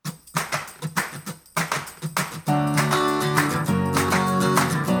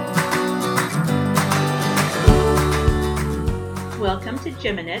to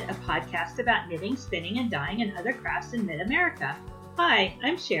Gym-A-Knit, a podcast about knitting, spinning, and dyeing and other crafts in mid-America. Hi,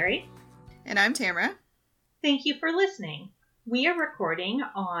 I'm Sherry. And I'm Tamara. Thank you for listening. We are recording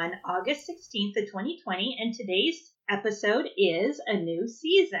on August 16th of 2020, and today's episode is a new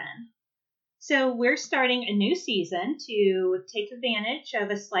season. So we're starting a new season to take advantage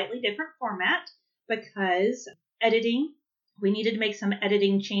of a slightly different format because we needed to make some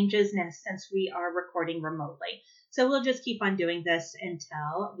editing changes since we are recording remotely. So we'll just keep on doing this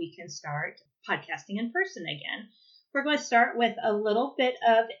until we can start podcasting in person again. We're going to start with a little bit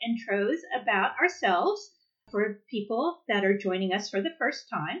of intros about ourselves for people that are joining us for the first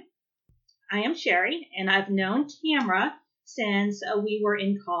time. I am Sherry, and I've known Tamara since we were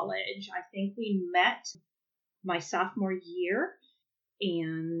in college. I think we met my sophomore year,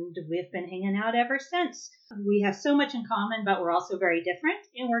 and we've been hanging out ever since. We have so much in common, but we're also very different,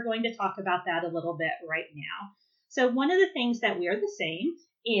 and we're going to talk about that a little bit right now. So one of the things that we are the same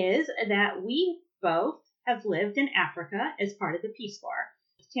is that we both have lived in Africa as part of the Peace Corps.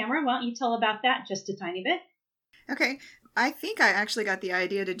 Tamara, why don't you tell about that just a tiny bit? Okay. I think I actually got the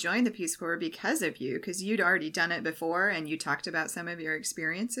idea to join the Peace Corps because of you, because you'd already done it before and you talked about some of your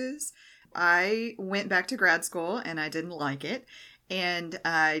experiences. I went back to grad school and I didn't like it. And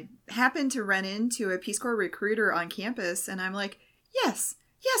I happened to run into a Peace Corps recruiter on campus and I'm like, yes,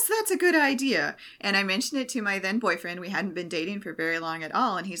 that's a good idea. And I mentioned it to my then boyfriend. We hadn't been dating for very long at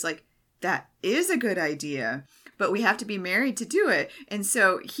all. And he's like, that is a good idea, but we have to be married to do it. And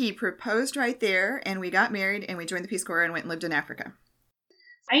so he proposed right there and we got married and we joined the Peace Corps and went and lived in Africa.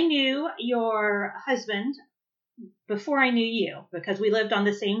 I knew your husband before I knew you because we lived on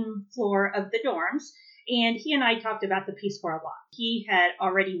the same floor of the dorms. And he and I talked about the Peace Corps a lot. He had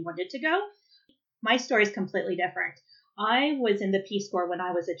already wanted to go. My story is completely different. I was in the Peace Corps when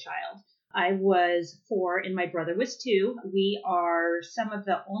I was a child. I was 4 and my brother was 2. We are some of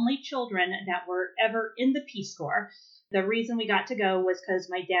the only children that were ever in the Peace Corps. The reason we got to go was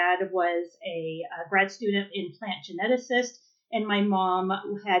because my dad was a grad student in plant geneticist and my mom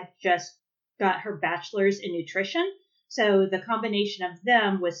had just got her bachelor's in nutrition. So the combination of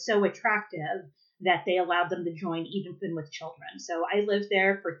them was so attractive that they allowed them to join even with children. So I lived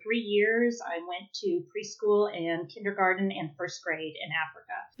there for 3 years. I went to preschool and kindergarten and first grade in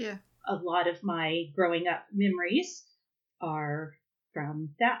Africa. Yeah. A lot of my growing up memories are from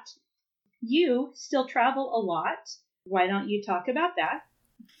that. You still travel a lot. Why don't you talk about that?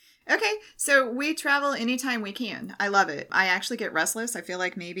 Okay, so we travel anytime we can. I love it. I actually get restless. I feel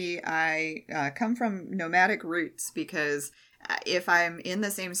like maybe I come from nomadic roots because if I'm in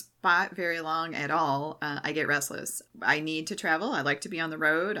the same spot very long at all, I get restless. I need to travel. I like to be on the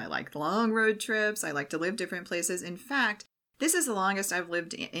road. I like long road trips. I like to live different places. In fact, this is the longest I've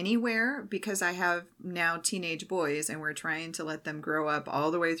lived anywhere because I have now teenage boys and we're trying to let them grow up all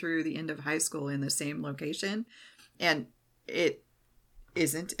the way through the end of high school in the same location. And it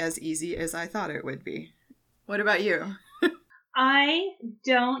isn't as easy as I thought it would be. What about you? I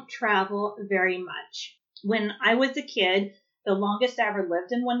don't travel very much. When I was a kid, the longest I ever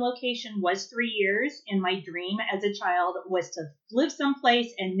lived in one location was 3 years, and my dream as a child was to live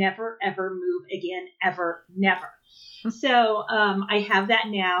someplace and never, ever move again, ever, never. So I have that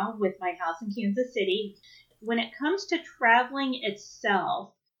now with my house in Kansas City. When it comes to traveling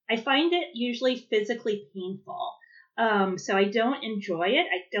itself, I find it usually physically painful. So I don't enjoy it.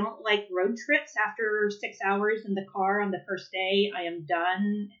 I don't like road trips. After 6 hours in the car on the first day, I am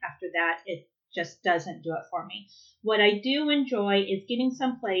done. After that, it just doesn't do it for me. What I do enjoy is getting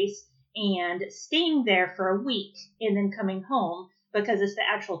someplace and staying there for a week and then coming home because it's the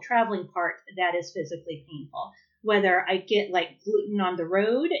actual traveling part that is physically painful. Whether I get like gluten on the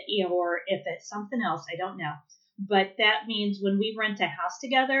road or if it's something else, I don't know. But that means when we rent a house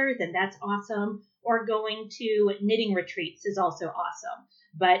together, then that's awesome. Or going to knitting retreats is also awesome.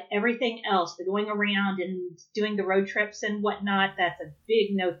 But everything else, the going around and doing the road trips and whatnot, that's a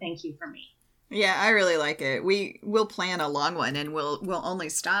big no thank you for me. Yeah, I really like it. We'll plan a long one and we'll only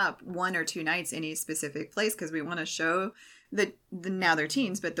stop 1 or 2 nights any specific place because we want to show now they're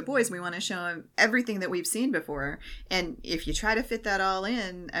teens, but the boys, we want to show them everything that we've seen before. And if you try to fit that all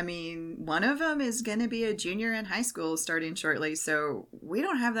in, I mean, one of them is going to be a junior in high school starting shortly. So we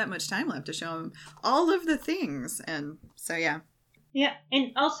don't have that much time left to show them all of the things. And so, yeah. Yeah.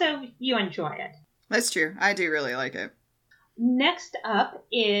 And also you enjoy it. That's true. I do really like it. Next up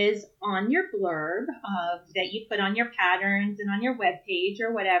is on your blurb that you put on your patterns and on your webpage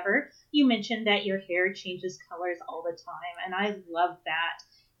or whatever. You mentioned that your hair changes colors all the time, and I love that.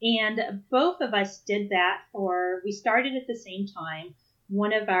 And both of us did that we started at the same time.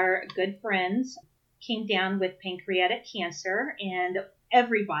 One of our good friends came down with pancreatic cancer, and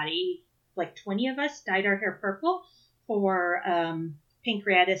everybody, like 20 of us, dyed our hair purple for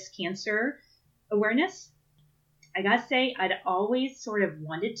pancreatic cancer awareness. I gotta say, I'd always sort of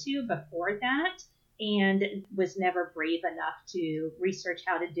wanted to before that and was never brave enough to research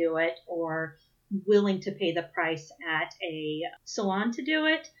how to do it or willing to pay the price at a salon to do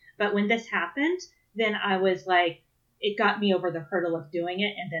it. But when this happened, then I was like, it got me over the hurdle of doing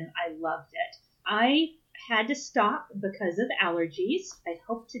it, and then I loved it. I had to stop because of allergies. I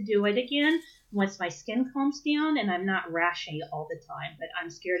hope to do it again once my skin calms down and I'm not rashy all the time, but I'm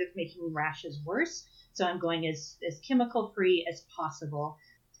scared of making rashes worse. So I'm going as chemical free as possible.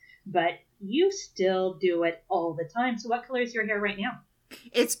 But you still do it all the time. So what color is your hair right now?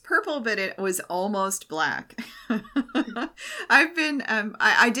 It's purple, but it was almost black. I've been,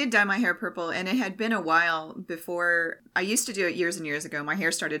 I did dye my hair purple, and it had been a while before. I used to do it years and years ago. My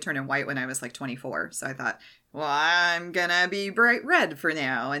hair started turning white when I was like 24. So I thought, well, I'm going to be bright red for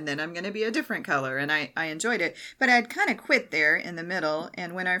now, and then I'm going to be a different color. And I enjoyed it. But I'd kind of quit there in the middle.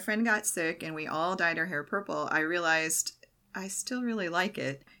 And when our friend got sick and we all dyed our hair purple, I realized I still really like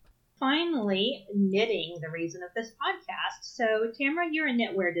it. Finally, knitting, the reason of this podcast. So, Tamara, you're a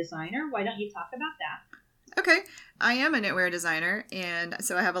knitwear designer. Why don't you talk about that? Okay. I am a knitwear designer, and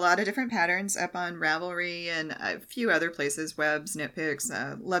so I have a lot of different patterns up on Ravelry and a few other places, Webs,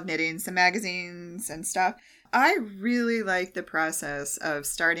 KnitPicks, Love Knitting, some magazines and stuff. I really like the process of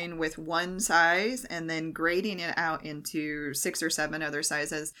starting with one size and then grading it out into 6 or 7 other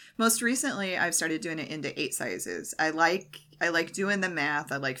sizes. Most recently, I've started doing it into 8 sizes. I like doing the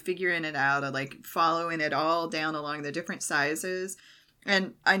math. I like figuring it out. I like following it all down along the different sizes.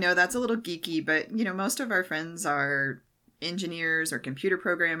 And I know that's a little geeky, but most of our friends are engineers or computer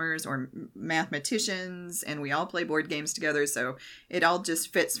programmers or mathematicians, and we all play board games together. So it all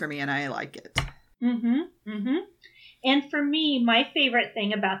just fits for me, and I like it. And for me, my favorite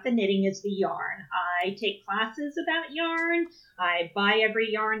thing about the knitting is the yarn. I take classes about yarn. I buy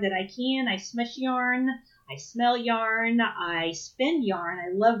every yarn that I can. I smush yarn. I smell yarn. I spin yarn. I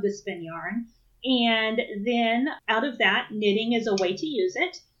love to spin yarn. And then out of that, knitting is a way to use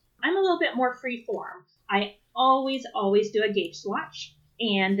it. I'm a little bit more free form. I always do a gauge swatch.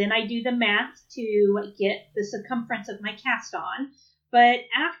 And then I do the math to get the circumference of my cast on. But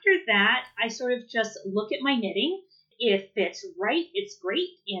after that, I sort of just look at my knitting. If it's right, it's great.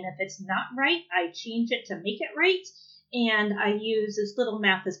 And if it's not right, I change it to make it right. And I use as little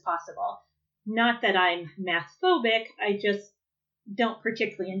math as possible. Not that I'm math phobic. I just don't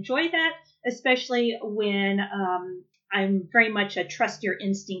particularly enjoy that, especially when I'm very much a trust your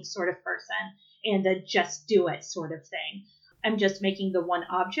instinct sort of person and a just do it sort of thing. I'm just making the one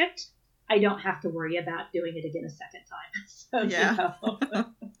object. I don't have to worry about doing it again a second time. So, yeah.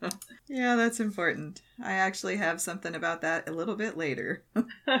 Yeah, that's important. I actually have something about that a little bit later.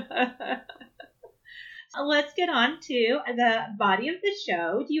 Let's get on to the body of the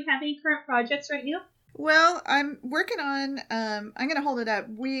show. Do you have any current projects right now? Well, I'm working on, I'm going to hold it up.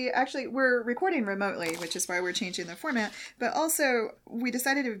 We're recording remotely, which is why we're changing the format. But also, we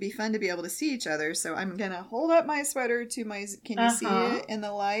decided it would be fun to be able to see each other. So I'm going to hold up my sweater to my, can you see it in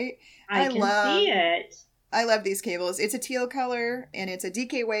the light? I can see it. I love these cables. It's a teal color, and it's a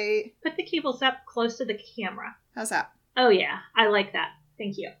DK weight. Put the cables up close to the camera. How's that? Oh, yeah. I like that.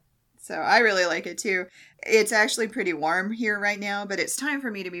 Thank you. So I really like it too. It's actually pretty warm here right now, but it's time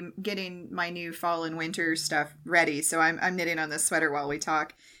for me to be getting my new fall and winter stuff ready. So I'm knitting on this sweater while we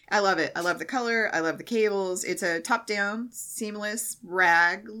talk. I love it. I love the color. I love the cables. It's a top-down, seamless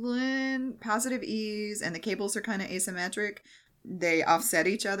raglan, positive ease, and the cables are kind of asymmetric. They offset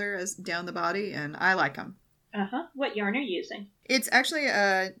each other as down the body, and I like them. What yarn are you using? It's actually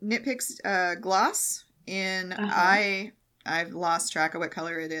a KnitPicks gloss, and I've lost track of what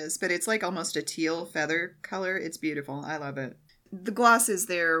color it is, but it's like almost a teal feather color. It's beautiful. I love it. The gloss is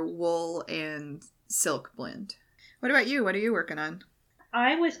their wool and silk blend. What about you? What are you working on?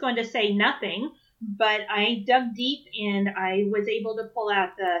 I was going to say nothing, but I dug deep and I was able to pull out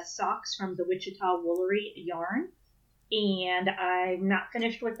the socks from the Wichita Woolery yarn, and I'm not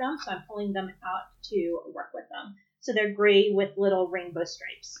finished with them, so I'm pulling them out to work with them. So they're gray with little rainbow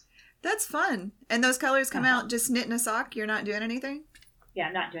stripes. That's fun. And those colors come out just knitting a sock? You're not doing anything?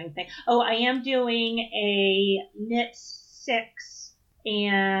 Yeah, not doing anything. Oh, I am doing a knit 6,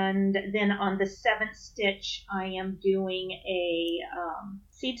 and then on the 7th stitch, I am doing a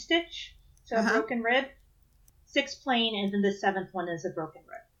seed stitch, so a broken rib. 6 plain, and then the 7th one is a broken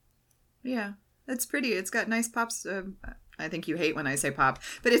rib. Yeah, it's pretty. It's got nice pops. I think you hate when I say pop,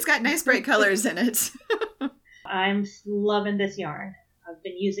 but it's got nice bright colors in it. I'm loving this yarn. I've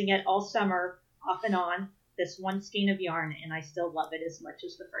been using it all summer off and on this one skein of yarn, and I still love it as much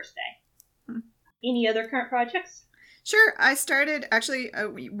as the first day. Any other current projects? Sure. I started actually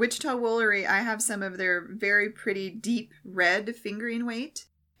Wichita Woolery. I have some of their very pretty deep red fingering weight,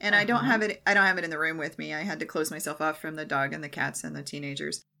 and I don't have it. I don't have it in the room with me. I had to close myself off from the dog and the cats and the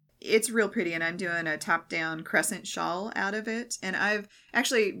teenagers. It's real pretty, and I'm doing a top-down crescent shawl out of it. And I've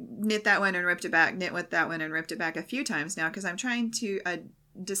actually knit that one and ripped it back, knit with that one and ripped it back a few times now because I'm trying to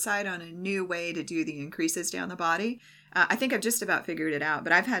decide on a new way to do the increases down the body. I think I've just about figured it out,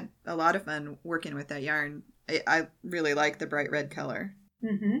 but I've had a lot of fun working with that yarn. I really like the bright red color.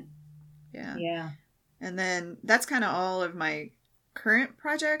 Mm-hmm. Yeah. Yeah. And then that's kind of all of my current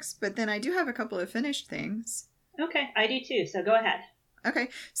projects, but then I do have a couple of finished things. Okay, I do too, so go ahead. Okay,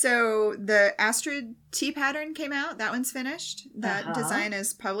 so the Astrid T pattern came out. That one's finished. That design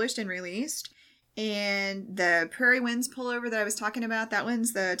is published and released. And the Prairie Winds pullover that I was talking about, that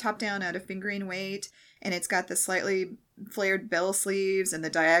one's the top down out of fingering weight. And it's got the slightly flared bell sleeves and the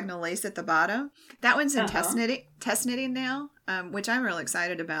diagonal lace at the bottom. That one's in test knitting now, which I'm real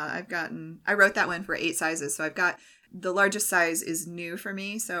excited about. I wrote that one for 8 sizes. So I've got the largest size is new for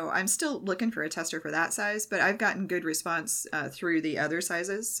me. So I'm still looking for a tester for that size, but I've gotten good response through the other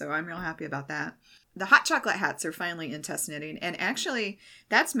sizes. So I'm real happy about that. The hot chocolate hats are finally in test knitting, and actually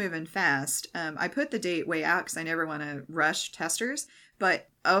that's moving fast. I put the date way out because I never want to rush testers, but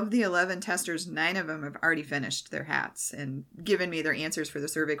of the 11 testers, 9 of them have already finished their hats and given me their answers for the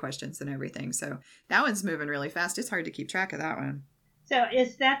survey questions and everything. So that one's moving really fast. It's hard to keep track of that one. So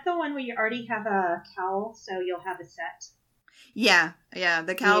is that the one where you already have a cowl, so you'll have a set? Yeah.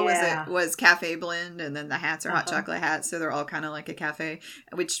 The cowl was cafe blend, and then the hats are hot chocolate hats, so they're all kind of like a cafe,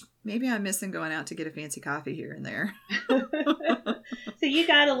 which maybe I'm missing going out to get a fancy coffee here and there. So you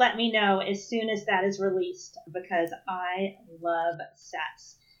got to let me know as soon as that is released, because I love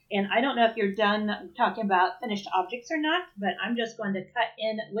sets. And I don't know if you're done talking about finished objects or not, but I'm just going to cut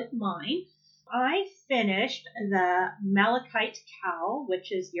in with mine. I finished the Malachite cowl,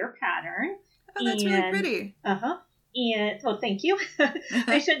 which is your pattern. Oh, that's really pretty. And so thank you.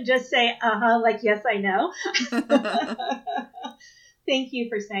 I shouldn't just say like yes I know. Thank you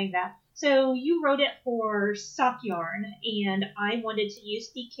for saying that. So you wrote it for sock yarn, and I wanted to use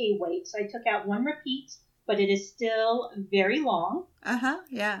DK weight, so I took out 1 repeat, but it is still very long.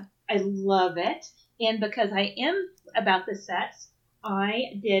 Yeah. I love it. And because I am about the sets,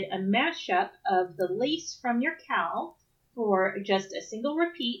 I did a mashup of the lace from your cowl for just a single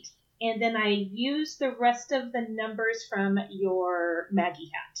repeat, and then I used the rest of the numbers from your Maggie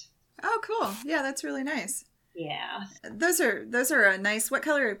hat. Oh, cool. Yeah, that's really nice. Yeah. Those are a nice, what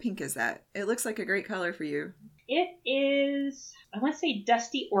color of pink is that? It looks like a great color for you. It is, I want to say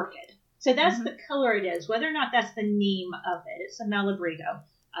Dusty Orchid. So that's the color it is. Whether or not that's the name of it, it's a Malabrigo.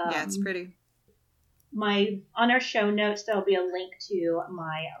 Yeah, it's pretty. On our show notes, there'll be a link to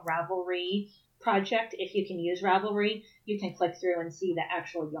my Ravelry project. If you can use Ravelry, you can click through and see the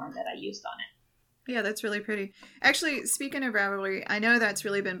actual yarn that I used on it. Yeah, that's really pretty. Actually, speaking of Ravelry, I know that's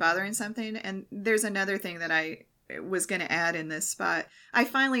really been bothering something, and there's another thing that I was going to add in this spot. I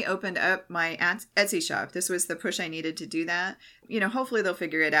finally opened up my Etsy shop. This was the push I needed to do that. Hopefully they'll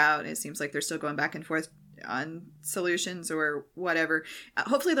figure it out. It seems like they're still going back and forth on solutions or whatever.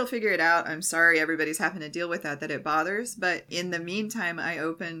 Hopefully they'll figure it out. I'm sorry everybody's having to deal with that it bothers. But in the meantime, I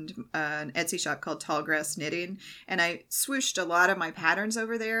opened an Etsy shop called Tallgrass Knitting, and I swooshed a lot of my patterns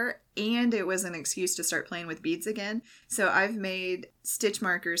over there, and it was an excuse to start playing with beads again. So I've made stitch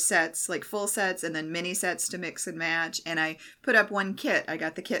marker sets, like full sets and then mini sets to mix and match, and I put up 1 kit. I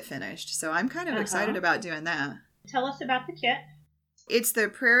got the kit finished. So I'm kind of excited about doing that. Tell us about the kit. It's the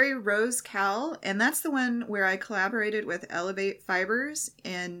Prairie Rose Cowl, and that's the one where I collaborated with Elevate Fibers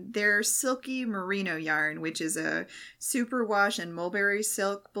and their Silky Merino yarn, which is a superwash and mulberry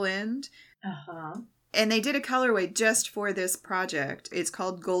silk blend. And they did a colorway just for this project. It's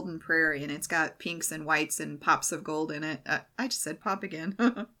called Golden Prairie, and it's got pinks and whites and pops of gold in it. I just said pop again.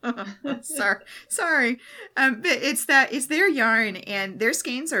 Sorry. But it's their yarn, and their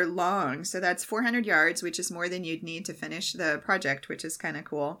skeins are long. So that's 400 yards, which is more than you'd need to finish the project, which is kind of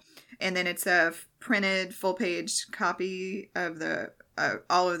cool. And then it's a printed full-page copy of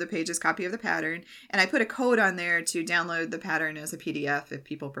all of the pages, copy of the pattern. And I put a code on there to download the pattern as a PDF if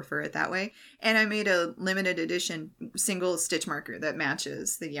people prefer it that way. And I made a limited edition single stitch marker that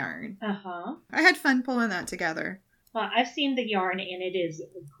matches the yarn. I had fun pulling that together. Well, I've seen the yarn, and it is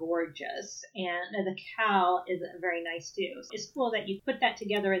gorgeous. And the cowl is very nice, too. It's cool that you put that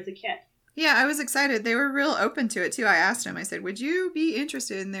together as a kit. Yeah, I was excited. They were real open to it, too. I asked them, I said, would you be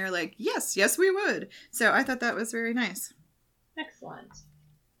interested? And they're like, yes, we would. So I thought that was very nice. Excellent.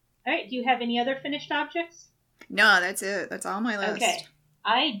 All right. Do you have any other finished objects? No, that's it. That's all on my list. Okay.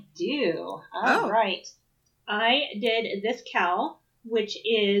 I do. All Oh. right. I did this cowl, which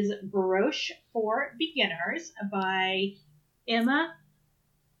is Baroche for Beginners by Emma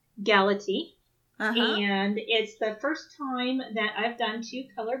Galati. Uh-huh. And it's the first time that I've done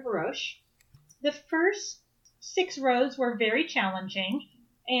 2-color baroche. The first 6 rows were very challenging,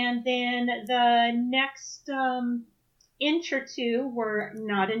 and then the next inch or 2 were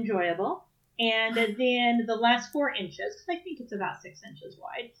not enjoyable, and then the last 4 inches, because I think it's about 6 inches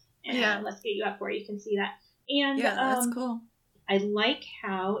wide. And Yeah. let's get you up where you can see that. And Yeah, that's cool. I like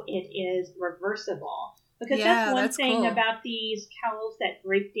how it is reversible, because Yeah, that's one that's thing cool. about these cowls that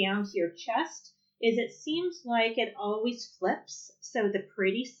drape down to your chest is it seems like it always flips, so the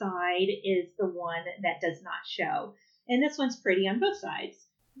pretty side is the one that does not show. And this one's pretty on both sides.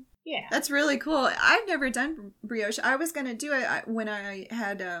 Yeah. That's really cool. I've never done brioche. I was going to do it when I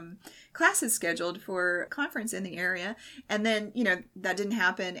had classes scheduled for a conference in the area. And then, that didn't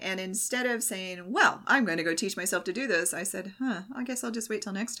happen. And instead of saying, well, I'm going to go teach myself to do this, I said, I guess I'll just wait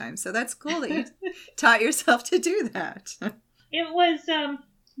till next time. So that's cool that you taught yourself to do that. It was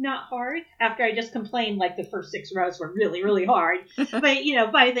not hard after I just complained like the first 6 rows were really, really hard. But,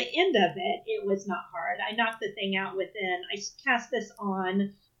 by the end of it, it was not hard. I knocked the thing out I cast this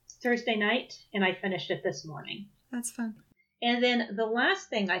on Thursday night, and I finished it this morning. That's fun. And then the last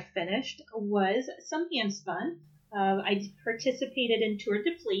thing I finished was some hand spun. I participated in Tour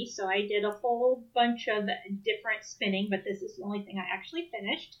de Fleece, so I did a whole bunch of different spinning, but this is the only thing I actually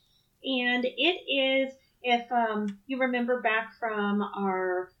finished. And it is, if you remember back from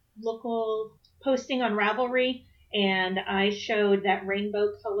our local posting on Ravelry, and I showed that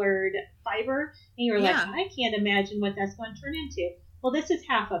rainbow-colored fiber, and you were like, I can't imagine what that's going to turn into. Well, this is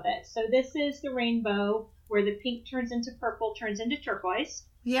half of it. So this is the rainbow where the pink turns into purple, turns into turquoise.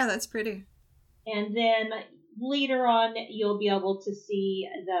 Yeah, that's pretty. And then later on, you'll be able to see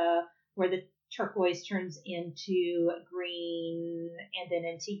where the turquoise turns into green and then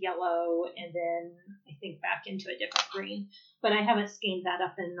into yellow and then I think back into a different green. But I haven't skeined that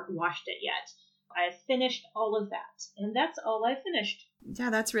up and washed it yet. I've finished all of that. And that's all I finished.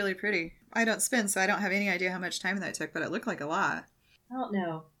 Yeah, that's really pretty. I don't spin, so I don't have any idea how much time that took, but it looked like a lot. I don't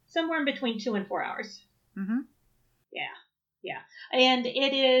know. Somewhere in between 2 and 4 hours. Mm-hmm. Yeah. And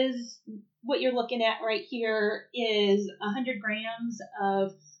it is, what you're looking at right here is 100 grams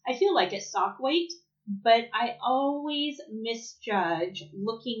of, I feel like it's sock weight, but I always misjudge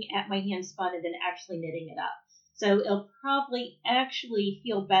looking at my hand spun and then actually knitting it up. So it'll probably actually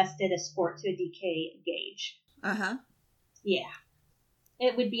feel best at a sport to a DK gauge. Uh-huh. Yeah.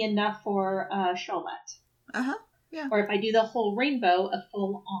 It would be enough for a shawlette. Uh-huh. Yeah. Or if I do the whole rainbow, a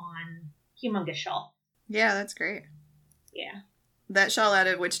full-on humongous shawl. Yeah, that's great. Yeah. That shawl out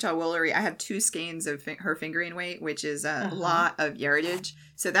of Wichita Woolery, I have 2 skeins of her fingering weight, which is a lot of yardage.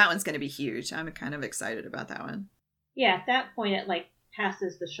 So that one's going to be huge. I'm kind of excited about that one. Yeah, at that point, it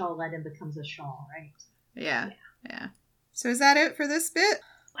passes the shawlette and becomes a shawl, right? Yeah. So is that it for this bit?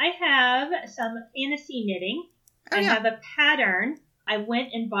 I have some fantasy knitting. I have a pattern. I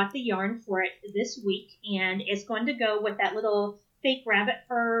went and bought the yarn for it this week, and it's going to go with that little fake rabbit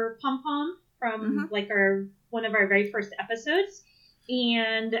fur pom-pom from one of our very first episodes.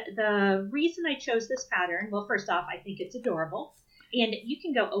 And the reason I chose this pattern, well, first off, I think it's adorable. And you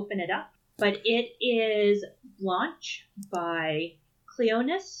can go open it up. But it is Blanche by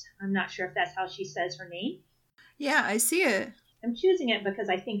Cleonis. I'm not sure if that's how she says her name. Yeah, I see it. I'm choosing it because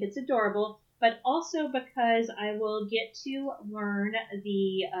I think it's adorable, but also because I will get to learn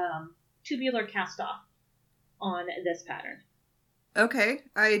the tubular cast-off on this pattern. Okay,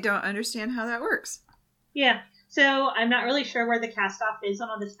 I don't understand how that works. Yeah, so I'm not really sure where the cast-off is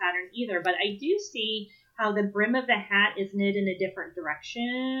on this pattern either, but I do see how the brim of the hat is knit in a different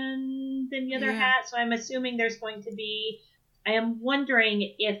direction than the other hat, so I'm assuming there's going to be... I am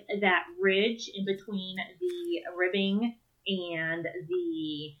wondering if that ridge in between the ribbing and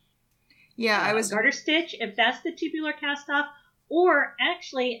the garter stitch, if that's the tubular cast off, or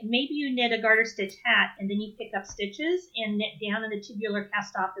actually maybe you knit a garter stitch hat and then you pick up stitches and knit down and the tubular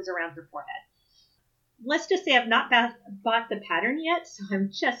cast off is around your forehead. Let's just say I've not bought the pattern yet, so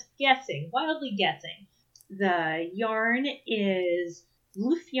I'm just guessing, wildly guessing. The yarn is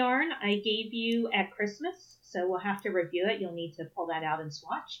Loof yarn I gave you at Christmas, so we'll have to review it. You'll need to pull that out and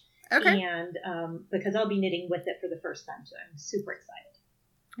swatch. Okay. And because I'll be knitting with it for the first time, so I'm super excited.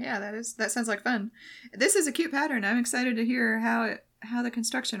 Yeah, that sounds like fun. This is a cute pattern. I'm excited to hear how the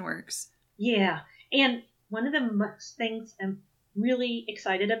construction works. Yeah, and one of the things I'm really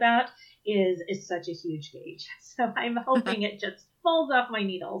excited about is such a huge gauge. So I'm hoping it just falls off my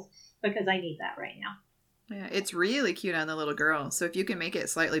needles because I need that right now. Yeah, it's really cute on the little girl. So if you can make it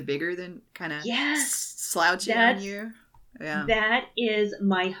slightly bigger than kind of Yes, slouchy on you. Yeah. That is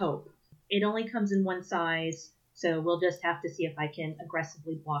my hope. It only comes in one size, so we'll just have to see if I can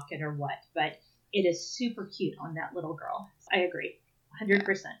aggressively block it or what. But it is super cute on that little girl. I agree.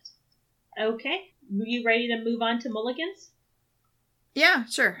 100%. Yeah. Okay. Are you ready to move on to mulligans? Yeah,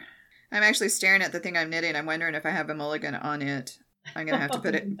 sure. I'm actually staring at the thing I'm knitting. I'm wondering if I have a mulligan on it. I'm going to have to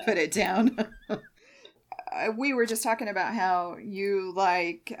put it down. We were just talking about how you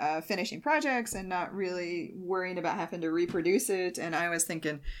like finishing projects and not really worrying about having to reproduce it. And I was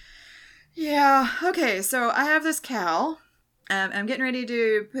thinking, yeah, okay, so I have this cowl. I'm getting ready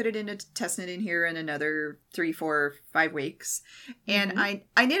to put it into test knitting here in another 3, 4, 5 weeks. And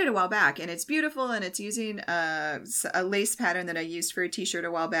I knitted a while back, and it's beautiful, and it's using a lace pattern that I used for a t-shirt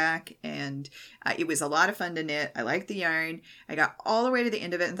a while back. And it was a lot of fun to knit. I liked the yarn. I got all the way to the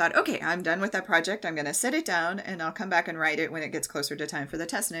end of it and thought, okay, I'm done with that project. I'm going to set it down, and I'll come back and write it when it gets closer to time for the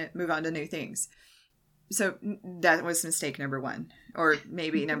test knit, move on to new things. So that was mistake number 1, or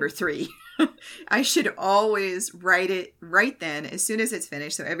maybe number 3. I should always write it right then as soon as it's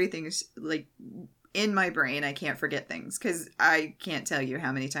finished. So everything's like in my brain. I can't forget things because I can't tell you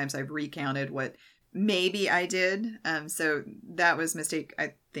how many times I've recounted what maybe I did. So that was mistake,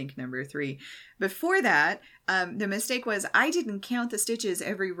 I think, number 3. Before that, the mistake was I didn't count the stitches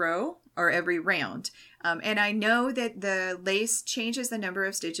every row or every round. And I know that the lace changes the number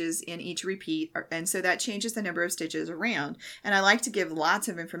of stitches in each repeat. And so that changes the number of stitches around. And I like to give lots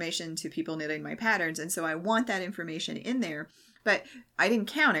of information to people knitting my patterns. And so I want that information in there. But I didn't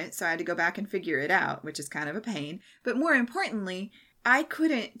count it, so I had to go back and figure it out, which is kind of a pain. But more importantly, I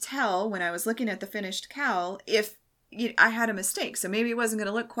couldn't tell when I was looking at the finished cowl if I had a mistake. So maybe it wasn't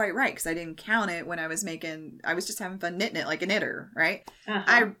going to look quite right because I didn't count it when I was just having fun knitting it like a knitter, right?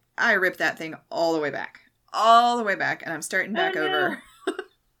 Uh-huh. I ripped that thing all the way back, and I'm starting back over.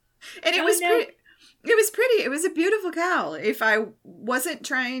 And it was pretty. It was pretty. It was a beautiful cowl. If I wasn't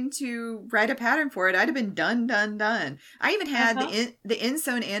trying to write a pattern for it, I'd have been done. I even had the end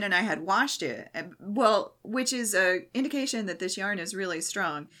sewn in, and I had washed it. Well, which is a indication that this yarn is really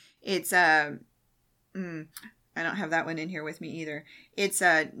strong. It's I don't have that one in here with me either. It's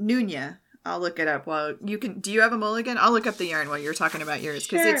Nunya. I'll look it up while you can. Do you have a mulligan? I'll look up the yarn while you're talking about yours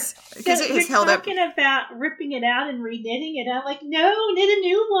because it has held up. You're talking about ripping it out and reknitting it. I'm like, no, knit a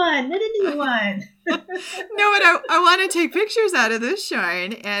new one. No, and I want to take pictures out of this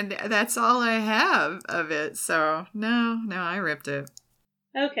yarn, and that's all I have of it. So no, I ripped it.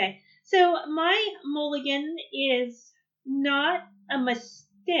 Okay, so my mulligan is not a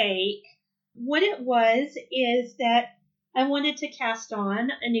mistake. What it was is that I wanted to cast on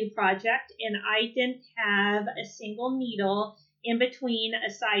a new project, and I didn't have a single needle in between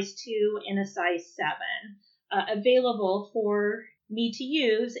a size 2 and a size 7 available for me to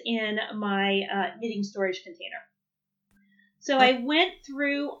use in my knitting storage container. So I went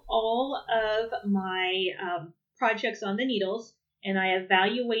through all of my projects on the needles, and I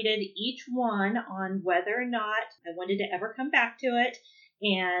evaluated each one on whether or not I wanted to ever come back to it,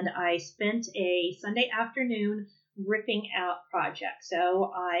 and I spent a Sunday afternoon ripping out projects.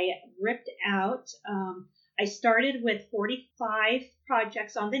 So I ripped out, I started with 45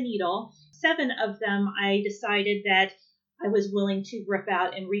 projects on the needle. 7 of them I decided that I was willing to rip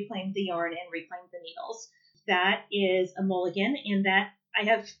out and reclaim the yarn and reclaim the needles. That is a mulligan, and that I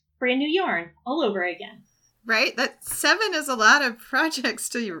have brand new yarn all over again. Right? That 7 is a lot of projects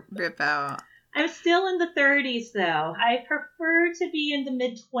to rip out. I'm still in the 30s, though. I prefer to be in the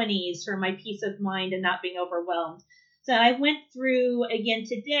mid-20s for my peace of mind and not being overwhelmed. So I went through again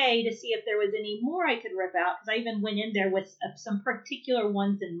today to see if there was any more I could rip out, because I even went in there with some particular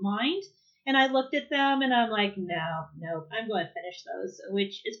ones in mind. And I looked at them, and I'm like, no, I'm going to finish those,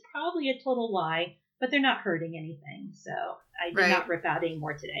 which is probably a total lie, but they're not hurting anything. So I did not rip out any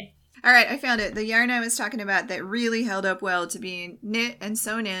more today. All right, I found it. The yarn I was talking about that really held up well to being knit and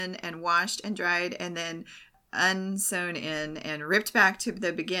sewn in and washed and dried and then unsewn in and ripped back to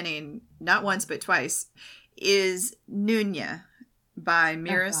the beginning, not once but twice, is Nunya by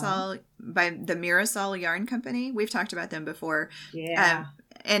Mirasol, by the Mirasol Yarn Company. We've talked about them before. Yeah.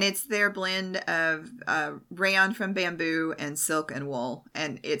 And it's their blend of rayon from bamboo and silk and wool.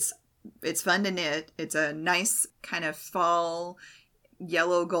 And it's fun to knit. It's a nice kind of fall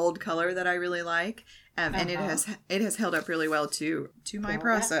yellow gold color that I really like. And it has held up really well to my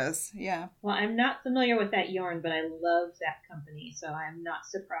process. Yeah. Well, I'm not familiar with that yarn, but I love that company, so I'm not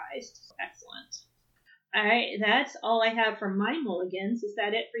surprised. Excellent. All right, that's all I have for my mulligans. Is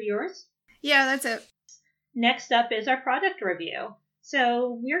that it for yours? Yeah, that's it. Next up is our product review.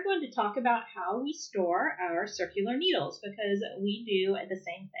 So we're going to talk about how we store our circular needles because we do the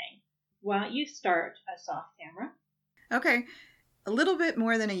same thing. Why don't you start us off, Tamara? Okay. A little bit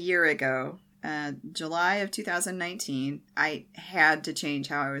more than a year ago, July of 2019, I had to change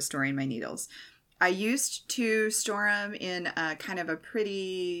how I was storing my needles. I used to store them in a kind of a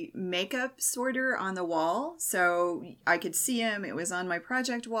pretty makeup sorter on the wall, so I could see them. It was on my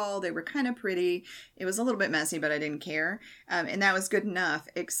project wall. They were kind of pretty. It was a little bit messy, but I didn't care, and that was good enough,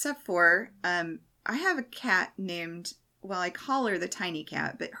 except for I have a cat named, well, I call her the Tiny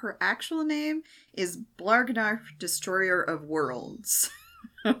Cat, but her actual name is Blargnarf, Destroyer of Worlds.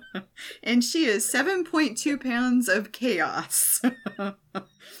 And she is 7.2 pounds of chaos.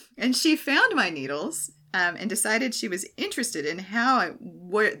 And she found my needles and decided she was interested in how I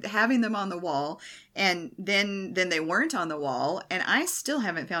having them on the wall. And then they weren't on the wall. And I still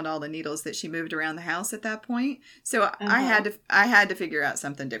haven't found all the needles that she moved around the house at that point. So I had to figure out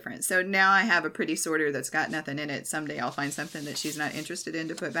something different. So now I have a pretty sorter that's got nothing in it. Someday I'll find something that she's not interested in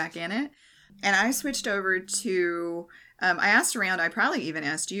to put back in it. And I switched over to, I asked around, I probably even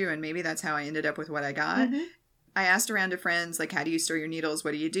asked you, and maybe that's how I ended up with what I got. Mm-hmm. I asked around to friends, like, how do you store your needles?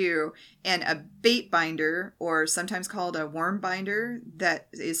 What do you do? And a bait binder, or sometimes called a worm binder, that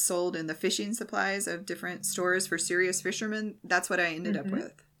is sold in the fishing supplies of different stores for serious fishermen, that's what I ended up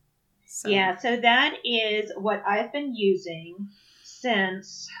with. So. Yeah, so that is what I've been using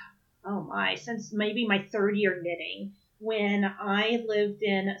since maybe my third year knitting. When I lived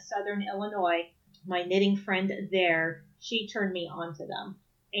in Southern Illinois, my knitting friend there, she turned me onto them.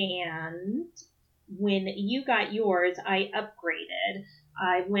 And when you got yours, I upgraded.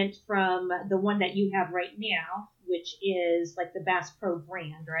 I went from the one that you have right now, which is like the Bass Pro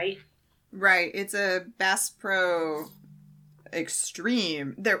brand, right? Right. It's a Bass Pro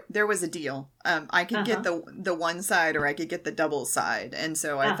Extreme. There was a deal. I could get the one side, or I could get the double side. And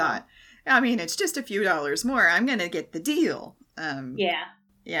so I thought, I mean, it's just a few dollars more. I'm going to get the deal.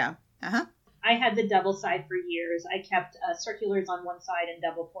 Yeah. I had the double side for years. I kept circulars on one side and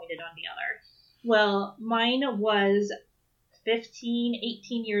double pointed on the other. Well, mine was 15,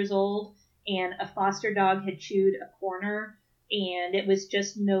 18 years old, and a foster dog had chewed a corner, and it was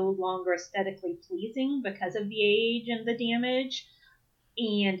just no longer aesthetically pleasing because of the age and the damage.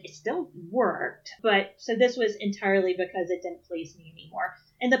 And it still worked, but so this was entirely because it didn't please me anymore.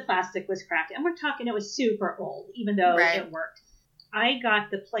 And the plastic was cracked. And we're talking, it was super old, even though it worked. I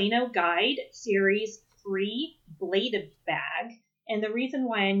got the Plano Guide Series 3 bladed bag. And the reason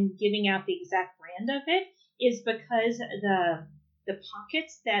why I'm giving out the exact brand of it is because the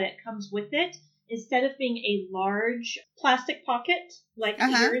pockets that it comes with it, instead of being a large plastic pocket like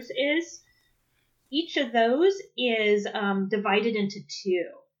yours is, each of those is divided into two.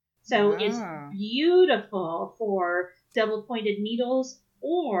 So it's beautiful for double-pointed needles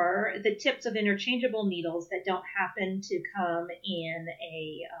or the tips of interchangeable needles that don't happen to come in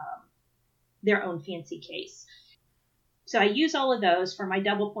their own fancy case. So I use all of those for my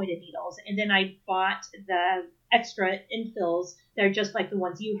double-pointed needles, and then I bought the extra infills that are just like the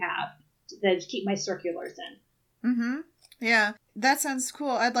ones you have that keep my circulars in. Mm-hmm. Yeah, that sounds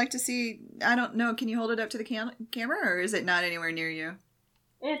cool. I'd like to see, I don't know, can you hold it up to the camera, or is it not anywhere near you?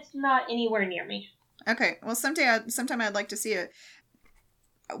 It's not anywhere near me. Okay, well, sometime I'd like to see it.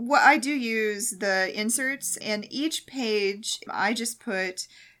 Well, I do use the inserts, and each page I just put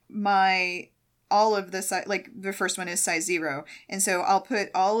all of the size, like the first one is size 0, and so I'll put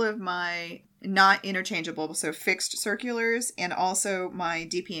all of my not interchangeable, so fixed circulars, and also my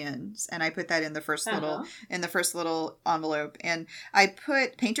DPNs, and I put that in the first little envelope, and I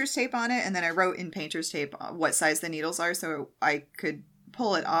put painter's tape on it, and then I wrote in painter's tape what size the needles are, so I could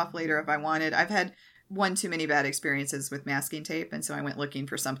pull it off later if I wanted. I've had one too many bad experiences with masking tape, and so I went looking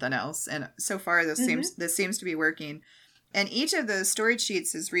for something else, and so far this seems to be working. And each of the storage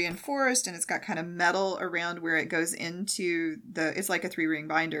sheets is reinforced, and it's got kind of metal around where it goes into it's like a 3-ring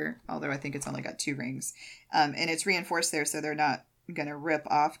binder, although I think it's only got 2 rings. And it's reinforced there so they're not going to rip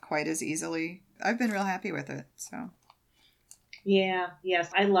off quite as easily. I've been real happy with it, so. Yeah,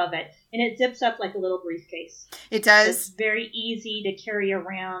 yes, I love it. And it zips up like a little briefcase. It does. It's very easy to carry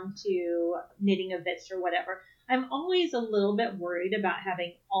around to knitting events or whatever. I'm always a little bit worried about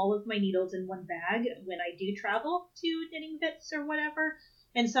having all of my needles in one bag when I do travel to knitting bits or whatever.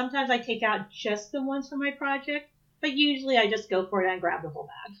 And sometimes I take out just the ones for my project, but usually I just go for it and grab the whole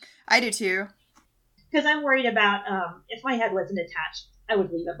bag. I do too. Because I'm worried about if my head wasn't attached, I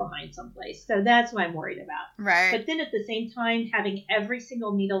would leave it behind someplace. So that's what I'm worried about. Right. But then at the same time, having every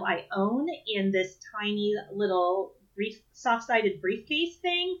single needle I own in this tiny little soft-sided briefcase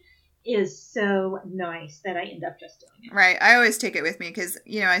thing is so nice that I end up just doing it. Right. I always take it with me because,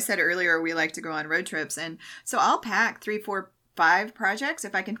 I said earlier we like to go on road trips. And so I'll pack 3, 4, 5 projects.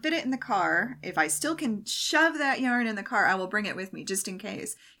 If I can fit it in the car, if I still can shove that yarn in the car, I will bring it with me just in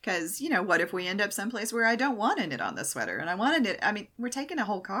case. Because, what if we end up someplace where I don't want a knit on the sweater and I wanted it? I mean, we're taking a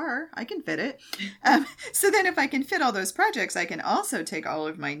whole car. I can fit it. So then if I can fit all those projects, I can also take all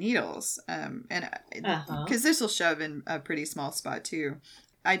of my needles. And because this will shove in a pretty small spot too.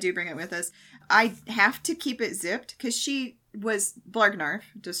 I do bring it with us. I have to keep it zipped because she was Blargnarf,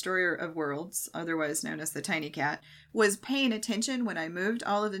 Destroyer of Worlds, otherwise known as the Tiny Cat, was paying attention when I moved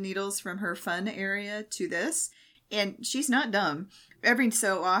all of the needles from her fun area to this. And she's not dumb. Every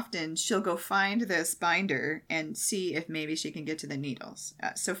so often, she'll go find this binder and see if maybe she can get to the needles.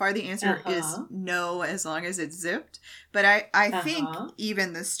 So far, the answer is no, as long as it's zipped. But I think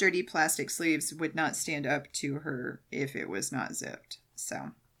even the sturdy plastic sleeves would not stand up to her if it was not zipped. So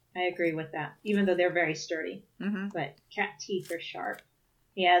I agree with that, even though they're very sturdy. Mm-hmm. But cat teeth are sharp.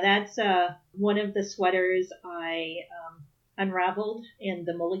 Yeah, that's one of the sweaters I unraveled in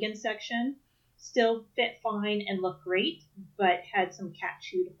the mulligan section. Still fit fine and looked great, but had some cat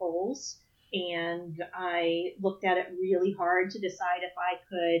chewed holes. And I looked at it really hard to decide if I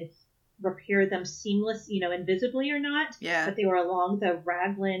could repair them seamless, invisibly or not. Yeah. But they were along the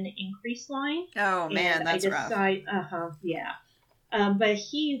raglan increase line. Oh, man, that's rough. Yeah. But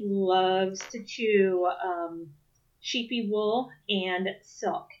he loves to chew sheepy wool and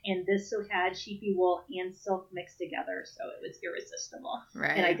silk. And this had sheepy wool and silk mixed together, so it was irresistible.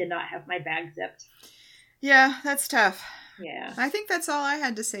 Right. And I did not have my bag zipped. Yeah, that's tough. Yeah. I think that's all I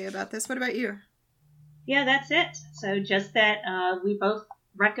had to say about this. What about you? Yeah, that's it. So just that we both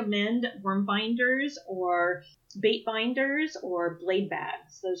recommend worm binders or bait binders or blade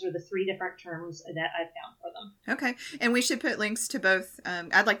bags. Those are the 3 different terms that I found for them. Okay. And we should put links to both.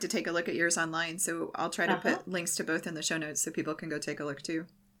 I'd like to take a look at yours online, so I'll try to put links to both in the show notes so people can go take a look too.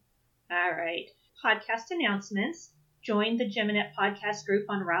 All right. Podcast announcements. Join the Geminet podcast group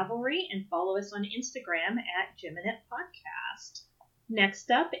on Ravelry and follow us on Instagram at Geminet Podcast. Next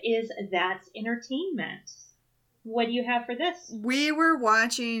up is That's Entertainment. What do you have for this? We were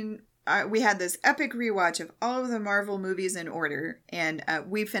watching, we had this epic rewatch of all of the Marvel movies in order, and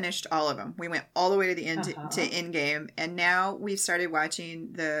we finished all of them. We went all the way to the end to Endgame, and now we've started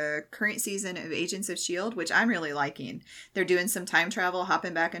watching the current season of Agents of S.H.I.E.L.D., which I'm really liking. They're doing some time travel,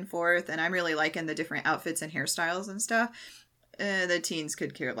 hopping back and forth, and I'm really liking the different outfits and hairstyles and stuff. The teens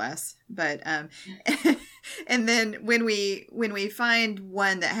could care less, but and then when we find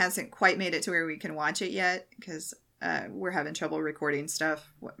one that hasn't quite made it to where we can watch it yet, because we're having trouble recording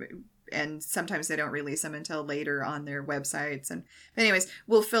stuff, and sometimes they don't release them until later on their websites. And anyways,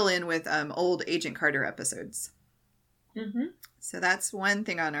 we'll fill in with old Agent Carter episodes. Mm-hmm. So that's one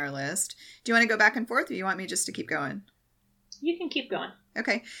thing on our list. Do you want to go back and forth, or you want me just to keep going? You can keep going.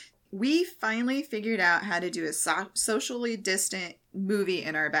 Okay. We finally figured out how to do a socially distant movie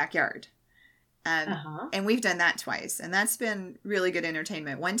in our backyard. And we've done that twice, and that's been really good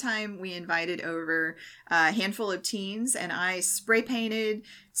entertainment. One time we invited over a handful of teens, and I spray painted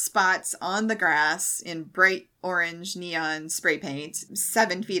spots on the grass in bright orange neon spray paint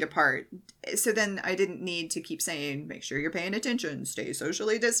 7 feet apart. So then I didn't need to keep saying, make sure you're paying attention, stay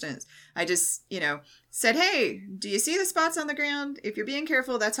socially distanced. I just, said, hey, do you see the spots on the ground? If you're being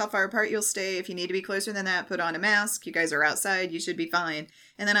careful, that's how far apart you'll stay. If you need to be closer than that, put on a mask. You guys are outside. You should be fine.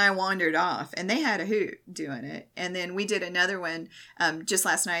 And then I wandered off, and they had a hoot doing it. And then we did another one just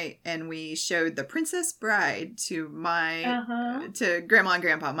last night, and we showed The Princess Bride to to Grandma and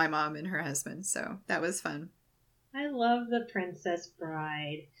Grandpa, my mom and her husband. So that was fun. I love The Princess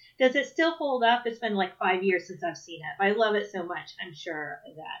Bride. Does it still hold up? It's been like 5 years since I've seen it. But I love it so much. I'm sure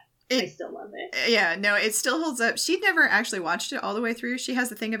that I still love it. Yeah, no, it still holds up. She'd never actually watched it all the way through. She has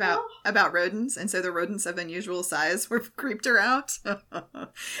the thing about rodents, and so the rodents of unusual size were creeped her out.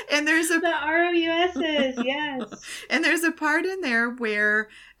 And there's the ROUSs, yes. And there's a part in there where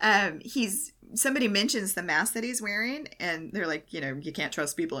somebody mentions the mask that he's wearing, and they're like, you can't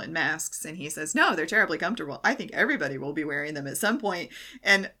trust people in masks. And he says, no, they're terribly comfortable. I think everybody will be wearing them at some point.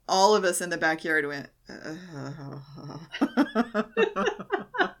 And all of us in the backyard went,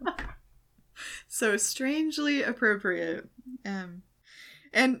 so strangely appropriate.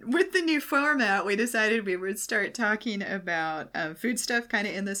 And with the new format, we decided we would start talking about food stuff kind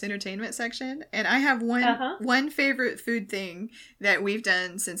of in this entertainment section. And I have one favorite food thing that we've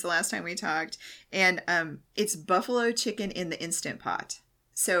done since the last time we talked. And it's buffalo chicken in the Instant Pot.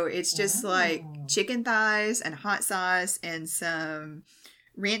 So it's just like chicken thighs and hot sauce and some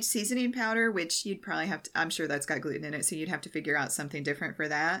ranch seasoning powder, which you'd probably have to, I'm sure that's got gluten in it, so you'd have to figure out something different for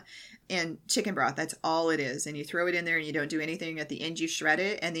that. And chicken broth, that's all it is. And you throw it in there and you don't do anything. At the end, you shred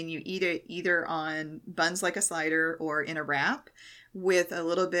it and then you eat it either on buns like a slider or in a wrap with a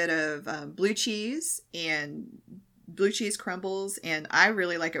little bit of blue cheese and blue cheese crumbles. And I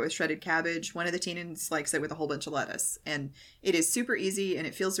really like it with shredded cabbage. One of the teenagers likes it with a whole bunch of lettuce. And it is super easy and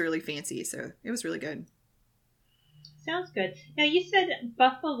it feels really fancy. So it was really good. Sounds good. Now, you said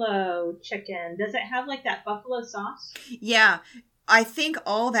buffalo chicken. Does it have like that buffalo sauce? Yeah. I think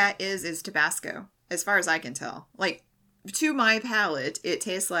all that is Tabasco, as far as I can tell. Like, to my palate, it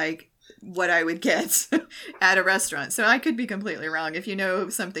tastes like what I would get at a restaurant. So I could be completely wrong. If you know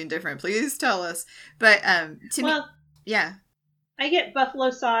something different, please tell us. But to me, yeah. I get buffalo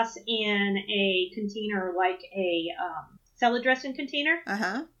sauce in a container, like a salad dressing container.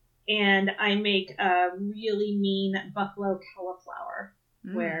 Uh-huh. And I make a really mean buffalo cauliflower,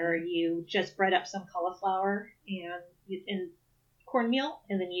 where you just bread up some cauliflower and cornmeal,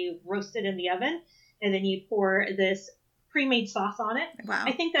 and then you roast it in the oven, and then you pour this pre-made sauce on it. Wow.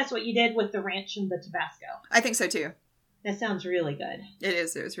 I think that's what you did with the ranch and the Tabasco. I think so too. That sounds really good. It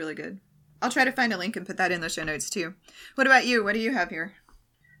is. It was really good. I'll try to find a link and put that in the show notes too. What about you? What do you have here?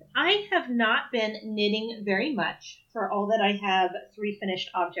 I have not been knitting very much for all that I have 3 finished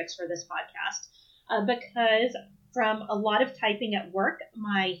objects for this podcast, because from a lot of typing at work,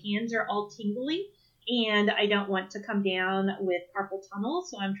 my hands are all tingly and I don't want to come down with carpal tunnel,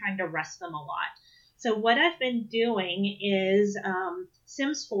 so I'm trying to rest them a lot. So what I've been doing is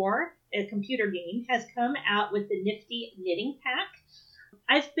Sims 4, a computer game, has come out with the nifty knitting pack.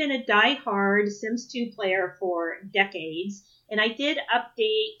 I've been a die-hard Sims 2 player for decades, and I did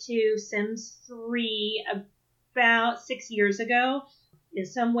update to Sims 3 about 6 years ago. In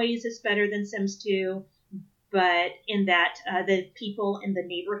some ways, it's better than Sims 2, but in that the people in the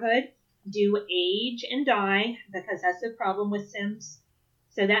neighborhood do age and die, because that's the problem with Sims.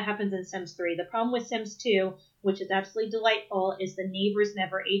 So that happens in Sims 3. The problem with Sims 2, which is absolutely delightful, is the neighbors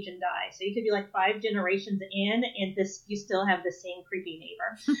never age and die. So you could be like 5 generations in, and you still have the same creepy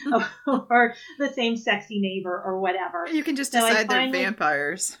neighbor or the same sexy neighbor or whatever. You can just decide they're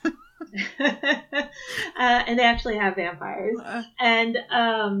vampires. And they actually have vampires. And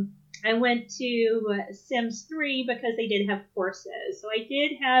I went to Sims 3 because they did have horses. So I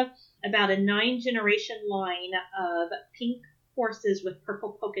did have about a 9-generation line of pink horses with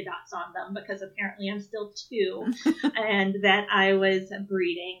purple polka dots on them, because apparently I'm still 2 and that I was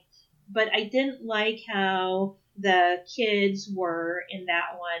breeding. But I didn't like how the kids were in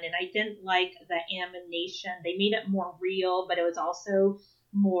that one, and I didn't like the animation. They made it more real, but it was also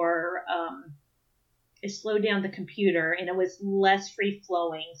more it slowed down the computer and it was less free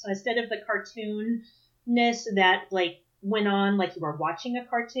flowing. So instead of the cartoonness that like went on like you were watching a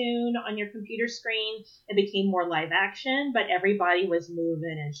cartoon on your computer screen, it became more live action, but everybody was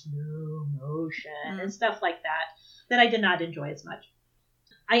moving in slow motion and stuff like that I did not enjoy as much.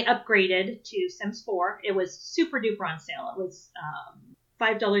 I upgraded to Sims 4. It was super duper on sale. It was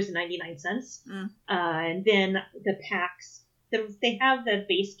 $5.99. And then the packs, they have the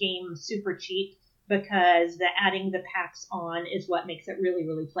base game super cheap, because adding the packs on is what makes it really,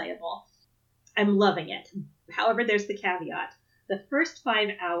 really playable. I'm loving it. However, there's the caveat. The first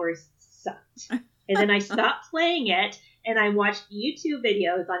 5 hours sucked. And then I stopped playing it, and I watched YouTube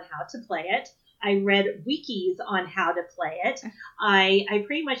videos on how to play it. I read wikis on how to play it. I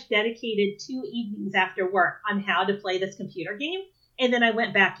pretty much dedicated 2 evenings after work on how to play this computer game. And then I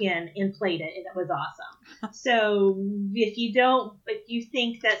went back in and played it, and it was awesome. So if you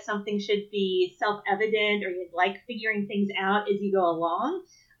think that something should be self-evident, or you like figuring things out as you go along,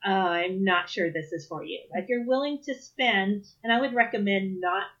 I'm not sure this is for you. If you're willing to spend, and I would recommend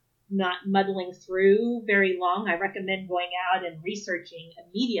not muddling through very long. I recommend going out and researching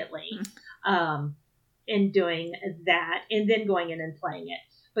immediately, and doing that, and then going in and playing it.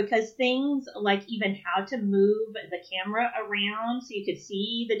 Because things like even how to move the camera around so you could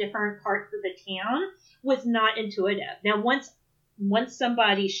see the different parts of the town was not intuitive. Now, once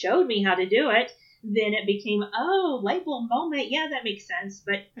somebody showed me how to do it, then it became, light bulb moment. Yeah, that makes sense.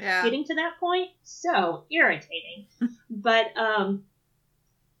 But getting to that point, so irritating. But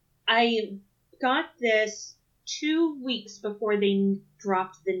I got this 2 weeks before they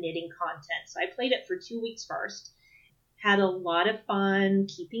dropped the knitting content. So I played it for 2 weeks first. had a lot of fun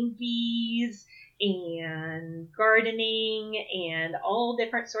keeping bees and gardening and all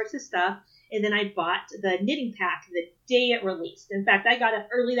different sorts of stuff. And then I bought the knitting pack the day it released. In fact, I got up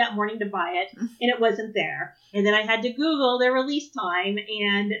early that morning to buy it, and it wasn't there. And then I had to Google their release time,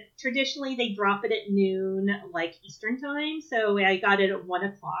 and traditionally they drop it at noon, like Eastern time. So I got it at 1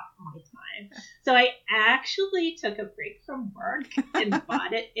 o'clock my time. So I actually took a break from work and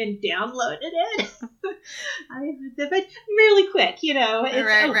bought it and downloaded it. But really quick,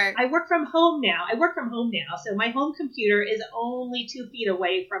 Right. I work from home now. So my home computer is only 2 feet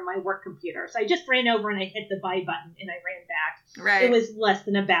away from my work computer. So I just ran over and I hit the buy button and I ran back. Right. It was less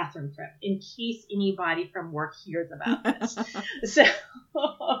than a bathroom trip, in case anybody from work hears about this.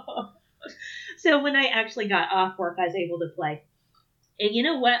 So when I actually got off work, I was able to play. And you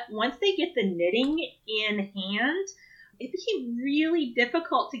know what? Once they get the knitting in hand, it became really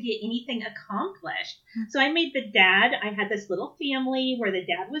difficult to get anything accomplished. So I made I had this little family where the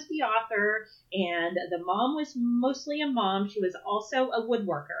dad was the author and the mom was mostly a mom. She was also a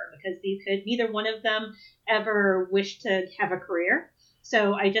woodworker because neither one of them ever wished to have a career.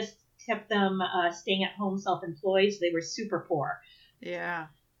 So I just kept them staying at home self-employed. So they were super poor. Yeah.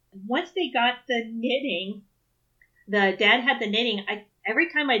 Once they got the knitting, the dad had the knitting. Every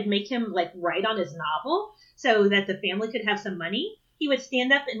time I'd make him write on his novel so that the family could have some money, he would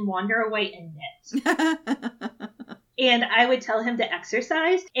stand up and wander away and knit. And I would tell him to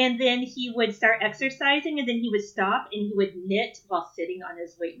exercise, and then he would start exercising, and then he would stop and he would knit while sitting on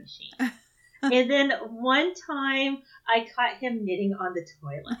his weight machine. And then one time I caught him knitting on the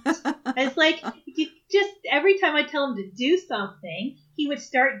toilet. It's like, just every time I tell him to do something, he would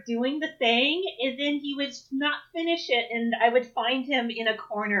start doing the thing, and then he would not finish it, and I would find him in a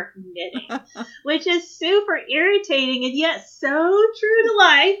corner knitting, which is super irritating, and yet so true to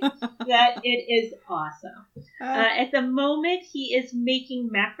life that it is awesome. At the moment, he is making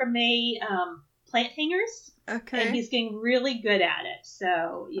macrame plant hangers. Okay. And he's getting really good at it.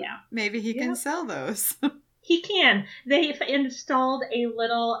 So, yeah. Maybe he can sell those. He can. They've installed a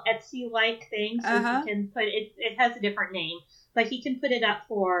little Etsy-like thing, so he can put it. It has a different name, but he can put it up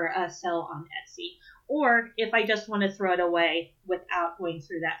for sale on Etsy. Or if I just want to throw it away without going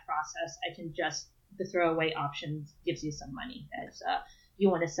through that process, I can the throwaway option gives you some money. As you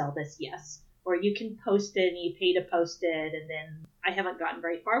want to sell this, yes. Or you can post it and you pay to post it, and then I haven't gotten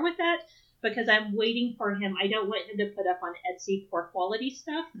very far with that, because I'm waiting for him. I don't want him to put up on Etsy poor quality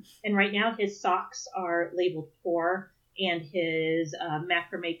stuff. And right now his socks are labeled poor, and his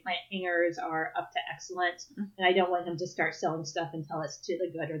macrame plant hangers are up to excellent. And I don't want him to start selling stuff until it's to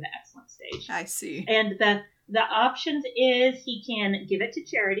the good or the excellent stage. I see. And the options is he can give it to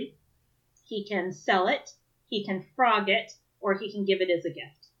charity, he can sell it, he can frog it, or he can give it as a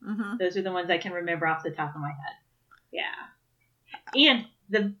gift. Mm-hmm. Those are the ones I can remember off the top of my head. Yeah. And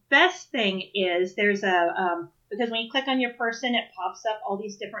the best thing is there's because when you click on your person, it pops up all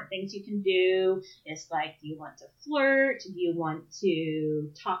these different things you can do. It's like, do you want to flirt? Do you want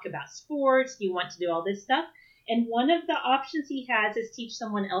to talk about sports? Do you want to do all this stuff? And one of the options he has is teach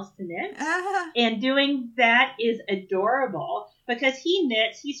someone else to knit. And doing that is adorable because he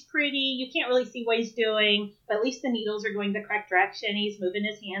knits. He's pretty. You can't really see what he's doing, but at least the needles are going the correct direction. He's moving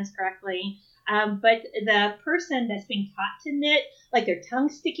his hands correctly. But the person that's being taught to knit, their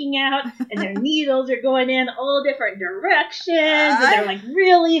tongue's sticking out and their needles are going in all different directions and they're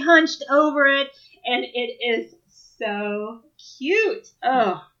really hunched over it. And it is so cute.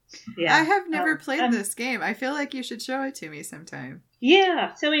 Oh, yeah. I have never played this game. I feel like you should show it to me sometime.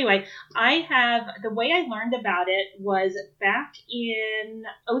 Yeah. So anyway, the way I learned about it was back in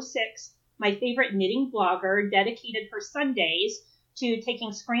 2006, my favorite knitting blogger dedicated her Sundays to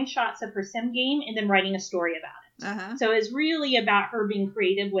taking screenshots of her sim game and then writing a story about it. So it's really about her being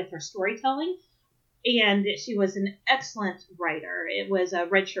creative with her storytelling. And she was an excellent writer. It was a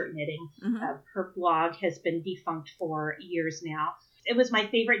red shirt knitting. Her blog has been defunct for years now. It was my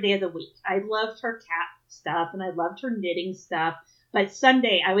favorite day of the week. I loved her cat stuff and I loved her knitting stuff. But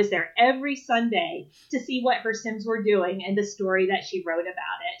Sunday, I was there every Sunday to see what her Sims were doing and the story that she wrote about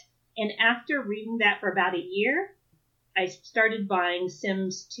it. And after reading that for about a year, I started buying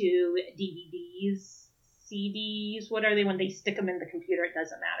Sims 2 DVDs, CDs. What are they when they stick them in the computer? It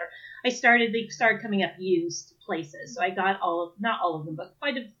doesn't matter. They started coming up used places. So I got not all of them, but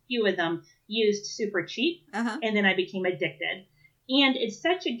quite a few of them used super cheap. And then I became addicted. And it's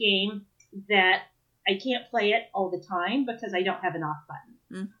such a game that I can't play it all the time because I don't have an off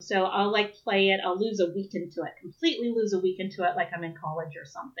button. So I'll play it. I'll lose a week into it, completely lose a week into it like I'm in college or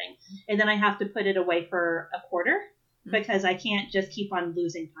something. And then I have to put it away for a quarter because I can't just keep on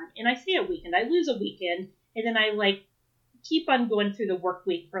losing time. And I say a weekend. I lose a weekend and then I keep on going through the work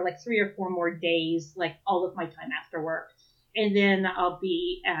week for like 3 or 4 more days, like all of my time after work. And then I'll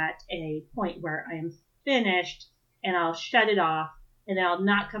be at a point where I am finished and I'll shut it off and then I'll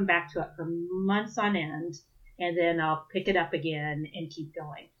not come back to it for months on end. And then I'll pick it up again and keep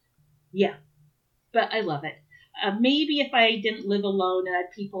going. Yeah, but I love it. Maybe if I didn't live alone and I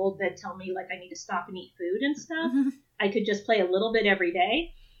had people that tell me like I need to stop and eat food and stuff, I could just play a little bit every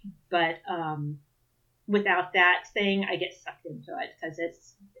day. But without that thing, I get sucked into it because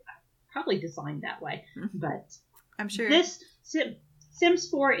it's probably designed that way. But I'm sure this Sims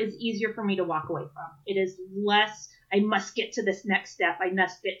 4 is easier for me to walk away from. It is less, I must get to this next step. I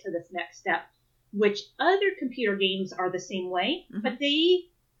must get to this next step, which other computer games are the same way, but they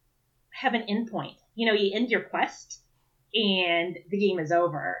have an endpoint. You know, you end your quest and the game is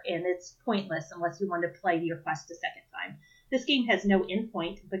over and it's pointless unless you want to play your quest a second time. This game has no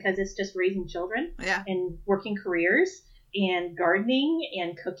endpoint because it's just raising children and working careers and gardening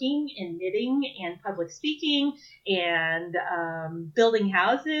and cooking and knitting and public speaking and building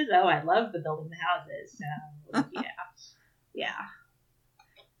houses. Oh, I love the building the houses. So, yeah.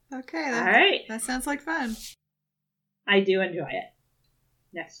 Okay. All right. That sounds like fun. I do enjoy it.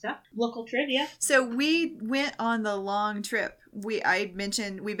 Next up, local trivia. So we went on the long trip. I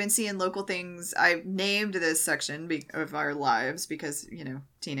mentioned we've been seeing local things. I named this section of our lives because, you know,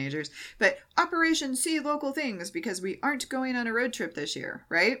 teenagers. But Operation See Local Things because we aren't going on a road trip this year,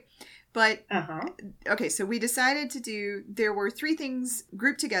 right? But, okay, so we decided there were 3 things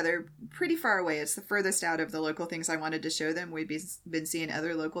grouped together pretty far away. It's the furthest out of the local things I wanted to show them. We've been seeing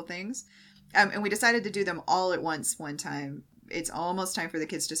other local things. And we decided to do them all at once one time. It's almost time for the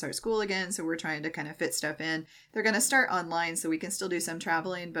kids to start school again, so we're trying to kind of fit stuff in. They're going to start online, so we can still do some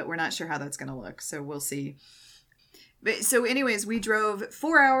traveling, but we're not sure how that's going to look, so we'll see. But, so anyways, we drove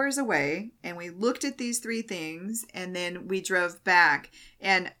 4 hours away, and we looked at these 3 things, and then we drove back.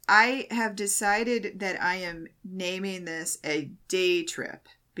 And I have decided that I am naming this a day trip,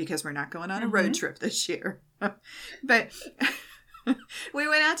 because we're not going on a road trip this year. But... we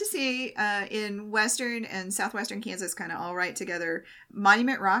went out to see in western and southwestern Kansas, kind of all right together,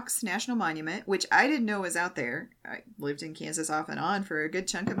 Monument Rocks National Monument, which I didn't know was out there. I lived in Kansas off and on for a good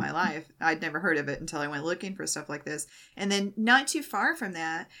chunk of my life. I'd never heard of it until I went looking for stuff like this. And then not too far from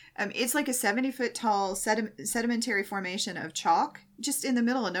that, it's like a 70-foot tall sedimentary formation of chalk just in the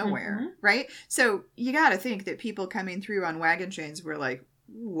middle of nowhere, right? So you got to think that people coming through on wagon trains were like,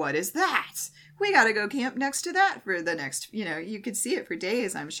 what is that? We got to go camp next to that for the next, you could see it for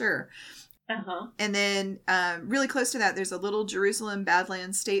days, I'm sure. And then really close to that, there's a little Jerusalem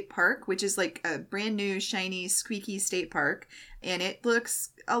Badlands State Park, which is like a brand new, shiny, squeaky state park. And it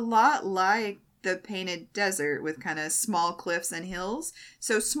looks a lot like the Painted Desert with kind of small cliffs and hills.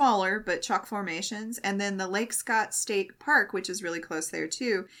 So smaller, but chalk formations. And then the Lake Scott State Park, which is really close there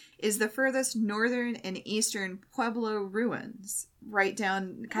too, is the furthest northern and eastern Pueblo ruins, right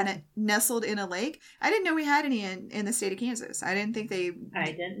down, kind of nestled in a lake. I didn't know we had any in the state of Kansas. I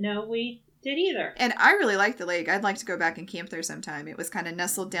didn't know we did either. And I really like the lake. I'd like to go back and camp there sometime. It was kind of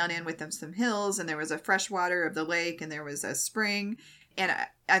nestled down in with some hills, and there was a fresh water of the lake, and there was a spring. And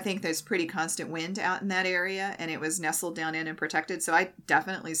I think there's pretty constant wind out in that area, and it was nestled down in and protected. So I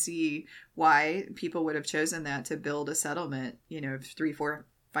definitely see why people would have chosen that to build a settlement, 300, 400,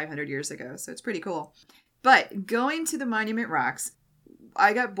 500 years ago. So it's pretty cool. But going to the Monument Rocks,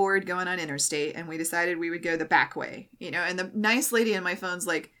 I got bored going on interstate, and we decided we would go the back way, and the nice lady on my phone's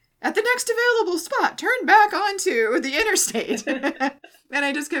like, at the next available spot, turn back onto the interstate. And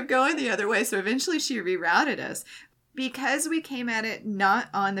I just kept going the other way. So eventually she rerouted us. Because we came at it not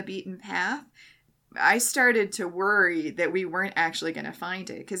on the beaten path, I started to worry that we weren't actually going to find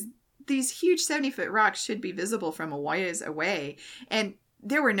it. Because these huge 70-foot rocks should be visible from a ways away. And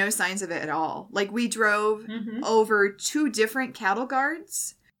there were no signs of it at all. Like, we drove over 2 different cattle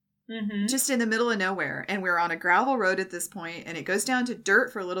guards just in the middle of nowhere. And we're on a gravel road at this point, and it goes down to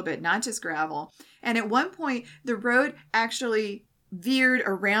dirt for a little bit, not just gravel. And at one point, the road actually veered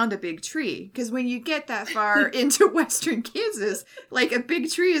around a big tree, because when you get that far into western Kansas, like, a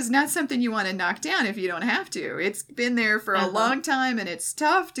big tree is not something you want to knock down if you don't have to. It's been there for a long time, and it's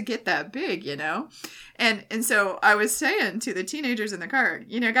tough to get that big, and so I was saying to the teenagers in the car,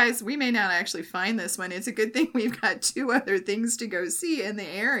 guys, we may not actually find this one. It's a good thing we've got 2 other things to go see in the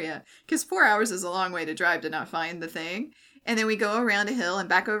area, because 4 hours is a long way to drive to not find the thing. And then we go around a hill and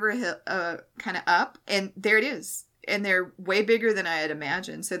back over a hill, kind of up, and there it is. And they're way bigger than I had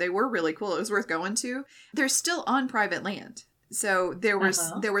imagined. So they were really cool. It was worth going to. They're still on private land. So there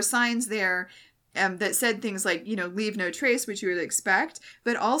were signs there that said things like, leave no trace, which you would expect,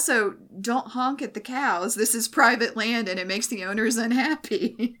 but also don't honk at the cows. This is private land and it makes the owners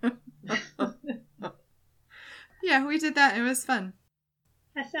unhappy. Yeah, we did that. It was fun.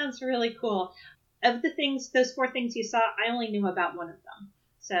 That sounds really cool. Of the things, those 4 things you saw, I only knew about one of them.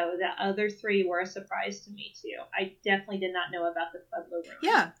 So the other 3 were a surprise to me too. I definitely did not know about the Pueblo Ruin.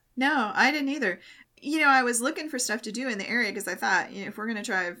 Yeah, no, I didn't either. I was looking for stuff to do in the area because I thought, if we're going to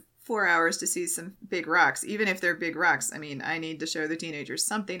drive 4 hours to see some big rocks, even if they're big rocks, I mean, I need to show the teenagers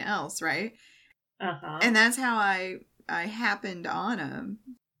something else, right? Uh-huh. And that's how I happened on them.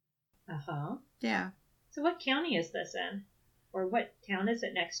 Uh-huh. Yeah. So what county is this in? Or what town is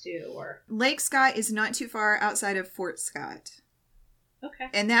it next to? Or Lake Scott is not too far outside of Fort Scott. Okay.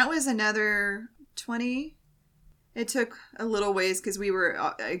 And that was another 20. It took a little ways because we were,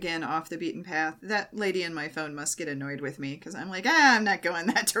 again, off the beaten path. That lady in my phone must get annoyed with me because I'm like, I'm not going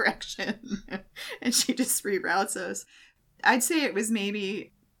that direction. And she just reroutes us. I'd say it was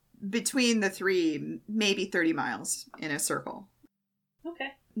maybe between the 3, maybe 30 miles in a circle. Okay.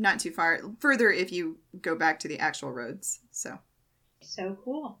 Not too far. Further if you go back to the actual roads. So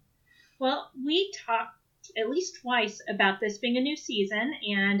cool. Well, we talked at least twice about this being a new season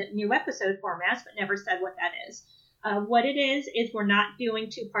and new episode formats, but never said what that is. What it is we're not doing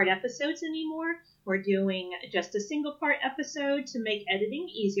 2-part episodes anymore. We're doing just a single-part episode to make editing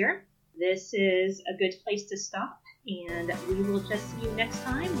easier. This is a good place to stop, and we will just see you next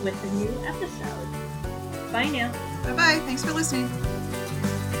time with a new episode. Bye now. Bye-bye. Thanks for listening.